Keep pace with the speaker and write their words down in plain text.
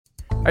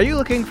Are you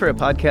looking for a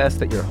podcast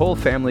that your whole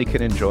family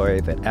can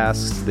enjoy that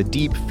asks the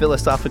deep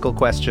philosophical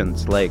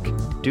questions like,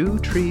 do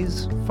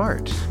trees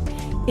fart?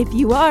 If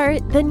you are,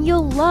 then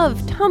you'll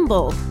love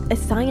Tumble, a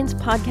science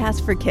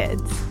podcast for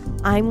kids.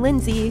 I'm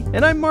Lindsay.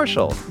 And I'm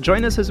Marshall.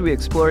 Join us as we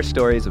explore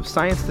stories of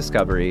science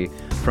discovery,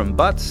 from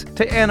butts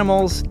to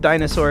animals,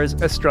 dinosaurs,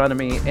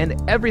 astronomy,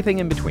 and everything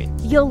in between.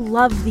 You'll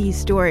love these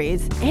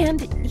stories,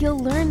 and you'll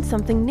learn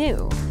something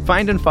new.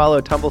 Find and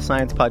follow Tumble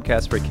Science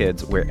Podcast for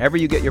Kids wherever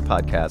you get your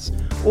podcasts,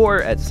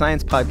 or at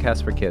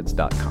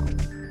sciencepodcastforkids.com.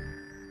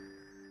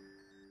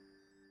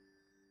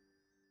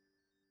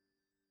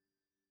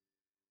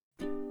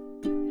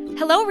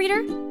 Hello,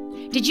 reader!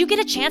 Did you get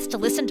a chance to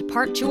listen to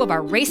part 2 of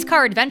our race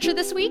car adventure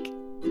this week?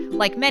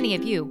 Like many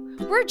of you,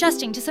 we're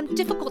adjusting to some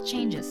difficult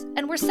changes,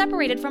 and we're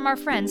separated from our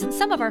friends and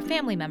some of our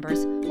family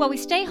members while we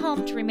stay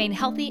home to remain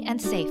healthy and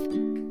safe.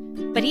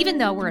 But even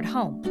though we're at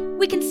home,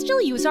 we can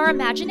still use our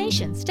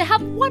imaginations to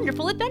have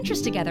wonderful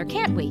adventures together,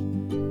 can't we?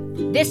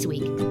 This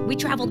week, we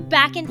traveled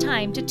back in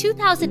time to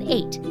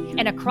 2008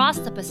 and across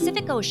the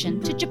Pacific Ocean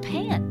to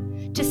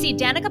Japan to see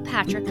Danica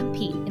Patrick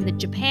compete in the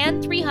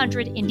Japan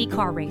 300 Indy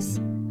car race.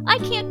 I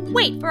can't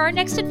wait for our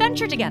next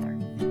adventure together.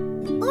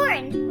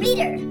 Lauren,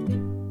 reader,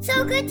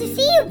 so good to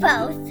see you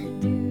both.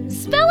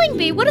 Spelling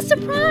Bee, what a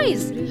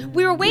surprise!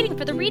 We were waiting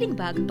for the Reading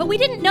Bug, but we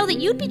didn't know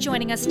that you'd be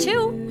joining us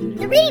too.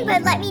 The Reading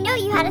Bug let me know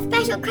you had a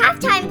special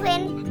craft time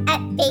plan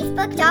at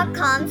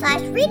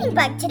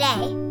facebook.com/readingbug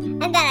today,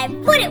 and that I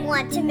wouldn't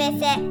want to miss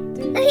it.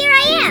 So here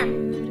I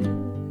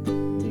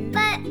am.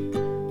 But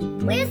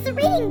where's the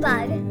Reading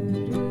Bug?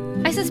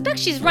 I suspect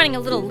she's running a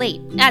little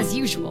late, as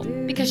usual,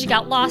 because she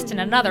got lost in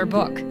another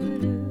book.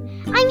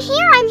 I'm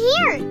here!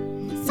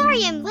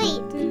 Sorry I'm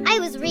late. I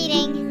was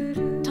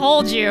reading.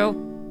 Told you.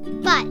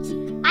 But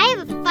I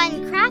have a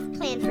fun craft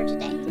plan for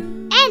today,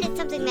 and it's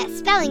something that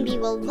Spelling Bee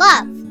will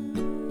love.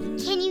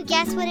 Can you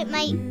guess what it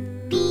might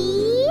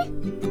be?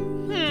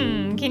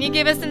 Can you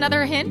give us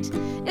another hint?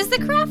 Is the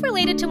craft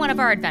related to one of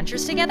our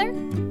adventures together?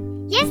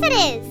 Yes, it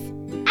is.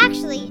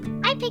 Actually,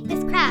 I picked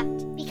this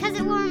craft because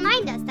it will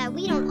remind us that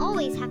we don't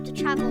always have to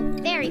travel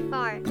very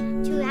far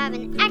to have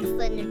an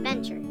excellent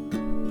adventure.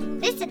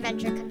 This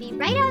adventure could be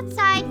right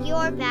outside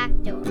your back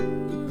door.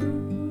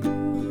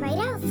 Right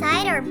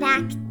outside our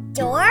back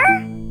door?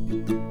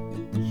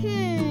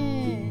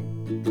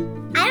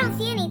 I don't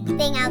see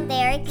anything out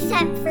there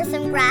except for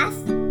some grass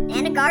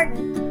and a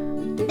garden.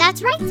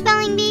 That's right,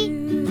 Spelling Bee.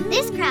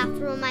 This craft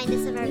will remind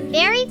us of our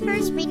very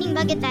first Reading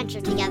Bug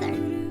adventure together,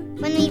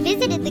 when we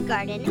visited the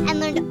garden and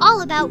learned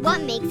all about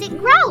what makes it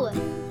grow.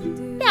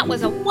 That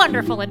was a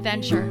wonderful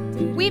adventure.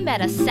 We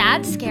met a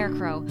sad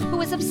scarecrow who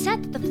was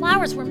upset that the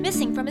flowers were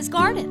missing from his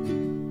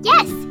garden.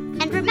 Yes,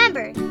 and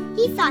remember,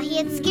 he thought he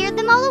had scared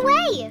them all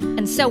away.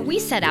 And so we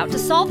set out to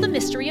solve the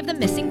mystery of the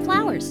missing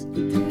flowers.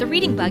 The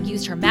Reading Bug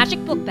used her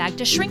magic book bag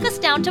to shrink us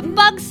down to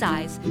bug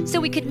size so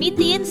we could meet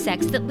the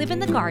insects that live in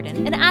the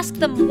garden and ask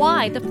them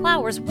why the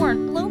flowers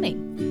weren't blooming.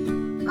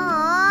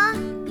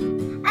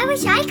 Aww, I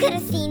wish I could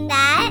have seen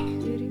that.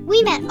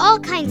 We met all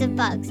kinds of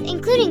bugs,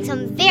 including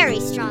some very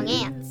strong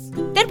ants.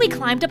 Then we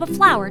climbed up a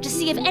flower to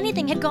see if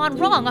anything had gone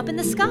wrong up in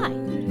the sky.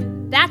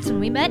 That's when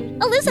we met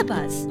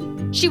Elizabeth.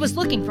 She was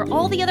looking for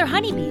all the other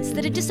honeybees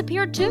that had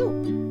disappeared too.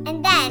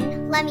 And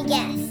then, let me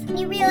guess,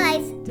 we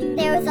realized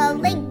there was a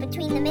link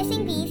between the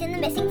missing bees and the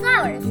missing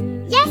flowers.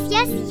 Yes!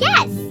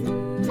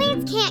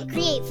 Plants can't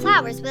create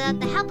flowers without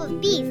the help of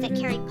bees that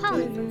carry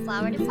pollen from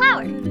flower to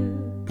flower.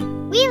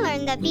 We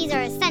learned that bees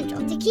are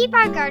essential to keep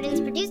our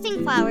gardens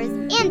producing flowers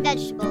and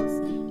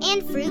vegetables,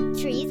 and fruit,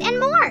 trees, and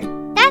more.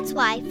 That's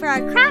why, for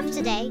our craft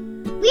today,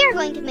 we are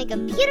going to make a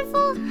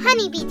beautiful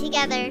honeybee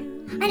together.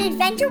 An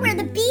adventure where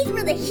the bees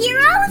were the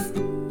heroes?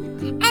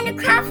 And a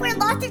craft where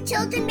lots of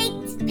children make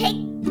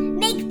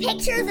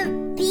pictures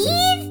of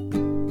bees?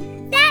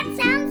 That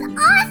sounds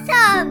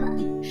awesome!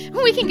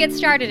 We can get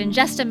started in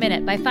just a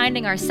minute by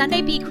finding our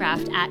Sunday Bee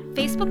Craft at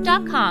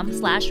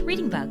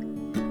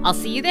facebook.com/readingbug. I'll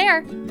see you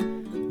there.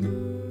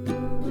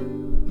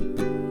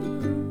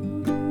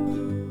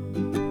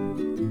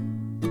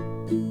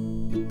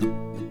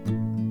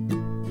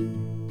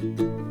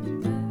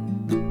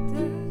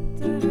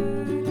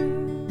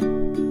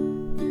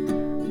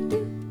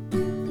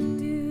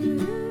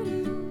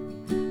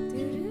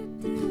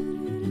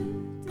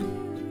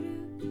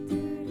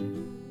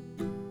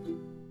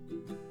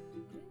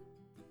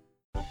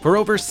 For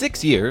over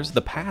 6 years,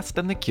 The Past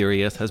and the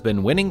Curious has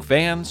been winning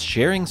fans,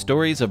 sharing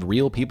stories of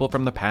real people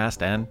from the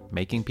past, and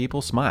making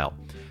people smile.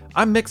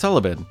 I'm Mick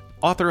Sullivan,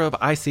 author of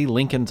I See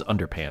Lincoln's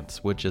Underpants,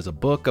 which is a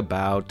book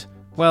about,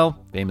 well,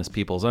 famous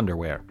people's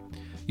underwear.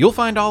 You'll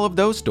find all of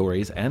those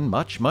stories and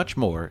much, much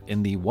more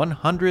in the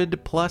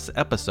 100-plus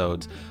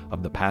episodes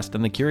of The Past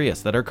and the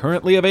Curious that are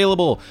currently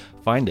available.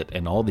 Find it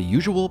in all the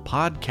usual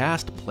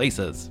podcast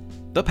places.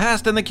 The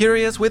Past and the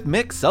Curious with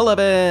Mick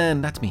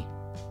Sullivan. That's me.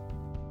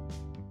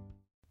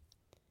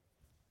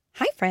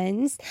 Hi,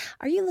 friends.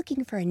 Are you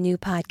looking for a new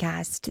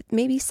podcast?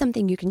 Maybe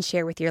something you can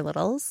share with your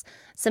littles?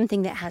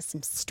 Something that has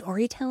some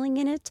storytelling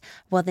in it?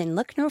 Well, then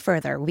look no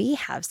further. We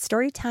have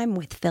Storytime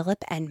with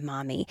Philip and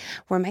Mommy,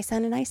 where my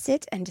son and I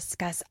sit and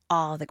discuss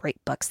all the great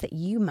books that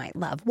you might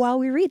love while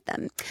we read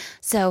them.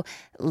 So,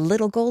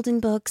 Little Golden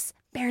Books,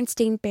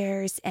 Berenstain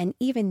Bears, and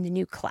even the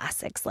new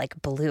classics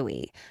like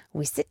Bluey.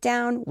 We sit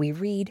down, we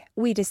read,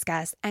 we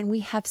discuss, and we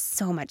have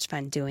so much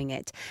fun doing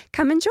it.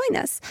 Come and join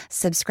us.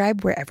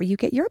 Subscribe wherever you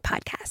get your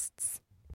podcasts.